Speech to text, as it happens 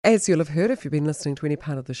As you'll have heard if you've been listening to any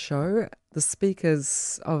part of the show, the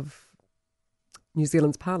speakers of New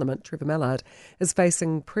Zealand's Parliament, Trevor Mallard, is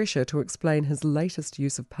facing pressure to explain his latest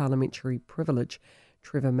use of parliamentary privilege.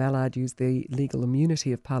 Trevor Mallard used the legal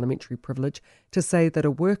immunity of parliamentary privilege to say that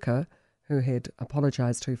a worker who had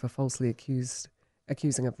apologised to for falsely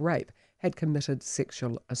accusing of rape had committed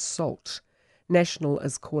sexual assault. National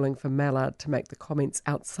is calling for Mallard to make the comments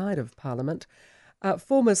outside of Parliament.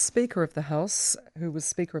 Former Speaker of the House, who was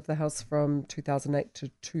Speaker of the House from 2008 to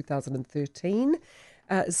 2013,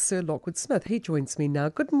 is Sir Lockwood Smith. He joins me now.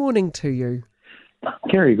 Good morning to you.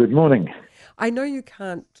 Kerry, good morning. I know you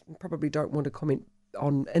probably don't want to comment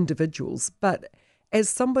on individuals, but as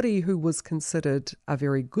somebody who was considered a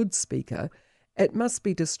very good speaker, it must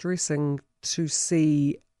be distressing to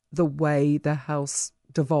see the way the House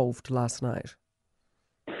devolved last night.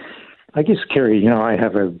 I guess, Kerry, I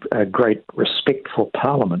have a great respect for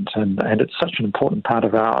Parliament, and it's such an important part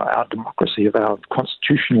of our democracy, of our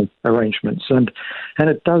constitutional arrangements, and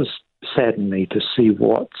it does sadden me to see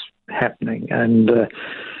what's happening. And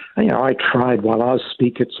I tried while I was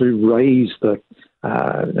Speaker to raise the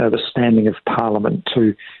standing of Parliament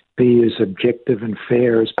to be as objective and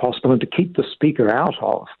fair as possible, and to keep the Speaker out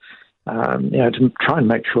of. To try and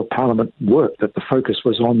make sure Parliament worked, that the focus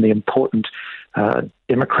was on the important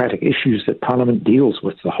democratic issues that Parliament deals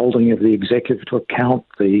with, the holding of the executive to account,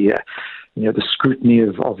 the scrutiny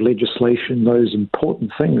of legislation, those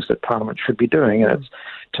important things that Parliament should be doing. And it's,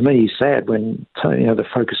 to me, sad when the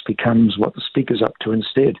focus becomes what the Speaker's up to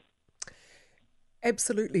instead.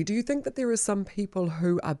 Absolutely. Do you think that there are some people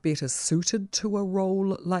who are better suited to a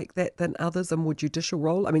role like that than others, a more judicial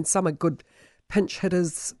role? I mean, some are good pinch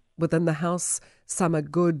hitters within the House, some are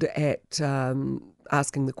good at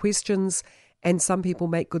asking the questions, and some people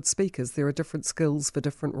make good speakers. There are different skills for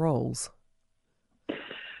different roles.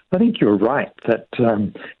 I think you're right that,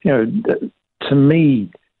 to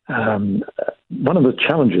me, one of the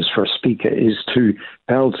challenges for a speaker is to be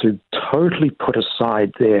able to totally put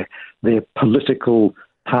aside their political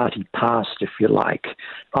party past, if you like.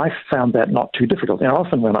 I found that not too difficult.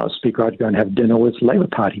 Often when I was Speaker, I'd go and have dinner with Labour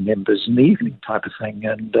Party members in the evening type of thing,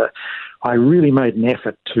 and I really made an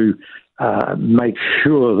effort to make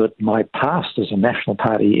sure that my past as a National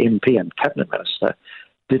Party MP and Cabinet Minister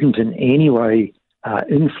didn't in any way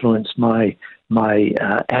influence my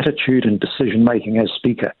attitude and decision-making as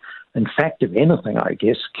Speaker. In fact, if anything, I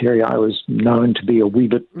guess, Kerry, I was known to be a wee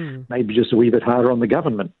bit, maybe just a wee bit harder on the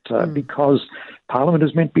government because Parliament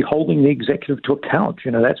is meant to be holding the executive to account.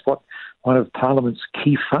 That's one of Parliament's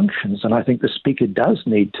key functions, and I think the Speaker does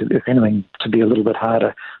need to, if anything, to be a little bit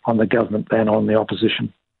harder on the government than on the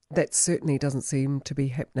opposition. That certainly doesn't seem to be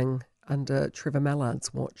happening under Trevor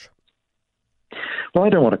Mallard's watch. Well, I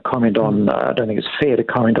don't want to comment on, I don't think it's fair to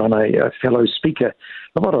comment on a fellow speaker.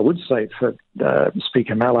 But what I would say for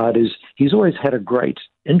Speaker Mallard is he's always had a great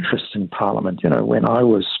interest in Parliament. When I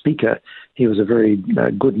was Speaker, he was a very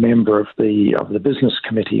good member of the Business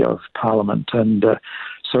Committee of Parliament. And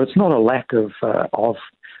so it's not a lack of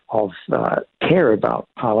care about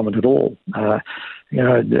Parliament at all. I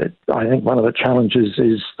think one of the challenges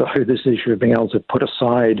is this issue of being able to put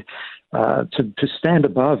aside to stand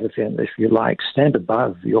above, if you like, stand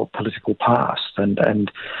above your political past, and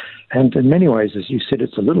in many ways, as you said,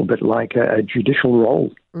 it's a little bit like a judicial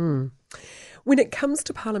role. When it comes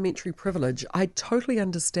to parliamentary privilege, I totally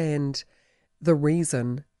understand the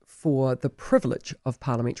reason for the privilege of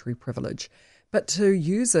parliamentary privilege, but to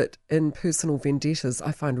use it in personal vendettas,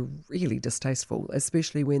 I find really distasteful,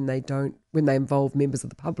 especially when they involve members of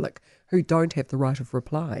the public who don't have the right of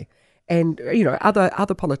reply. And,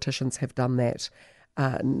 other politicians have done that,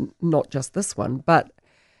 not just this one. But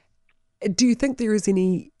do you think there is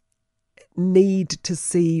any need to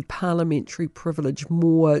see parliamentary privilege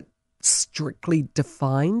more strictly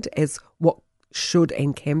defined as what should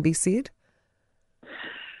and can be said?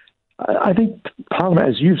 I think Parliament,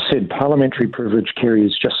 as you've said, parliamentary privilege, Kerry,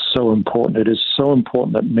 is just so important. It is so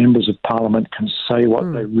important that members of Parliament can say what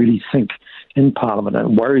they really think in Parliament. And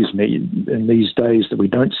it worries me in these days that we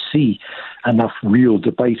don't see enough real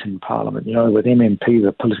debate in Parliament. With MMP,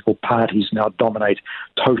 the political parties now dominate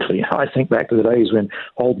totally. I think back to the days when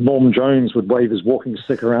old Norm Jones would wave his walking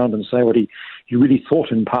stick around and say what he really thought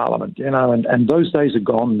in Parliament, and those days are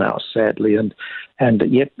gone now, sadly, and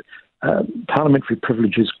yet parliamentary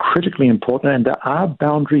privilege is critically important, and there are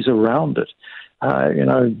boundaries around it.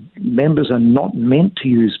 Members are not meant to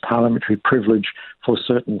use parliamentary privilege for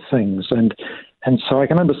certain things, and so I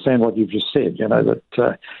can understand what you've just said.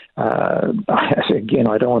 That again,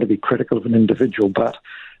 I don't want to be critical of an individual, but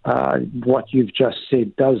what you've just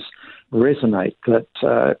said does resonate that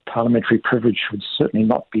parliamentary privilege should certainly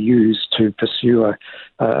not be used to pursue,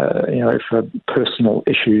 for personal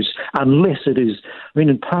issues, unless it is. I mean,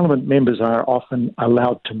 in Parliament, members are often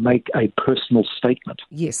allowed to make a personal statement.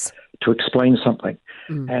 Yes. To explain something,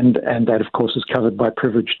 and that, of course, is covered by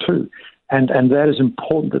privilege too. And that is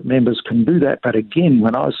important that members can do that. But again,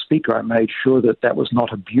 when I was Speaker, I made sure that was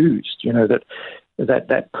not abused.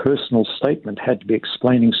 That personal statement had to be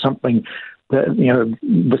explaining something that,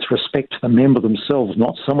 with respect to the member themselves,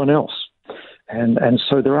 not someone else. And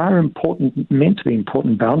so there are meant to be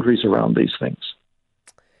important boundaries around these things.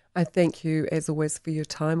 I thank you, as always, for your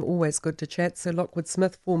time. Always good to chat. Sir Lockwood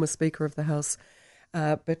Smith, former Speaker of the House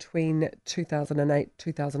between 2008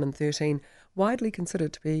 2013, widely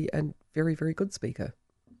considered to be a very, very good Speaker.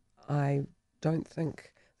 I don't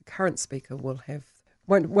think the current Speaker won't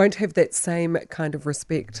have that same kind of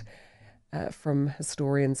respect from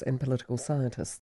historians and political scientists.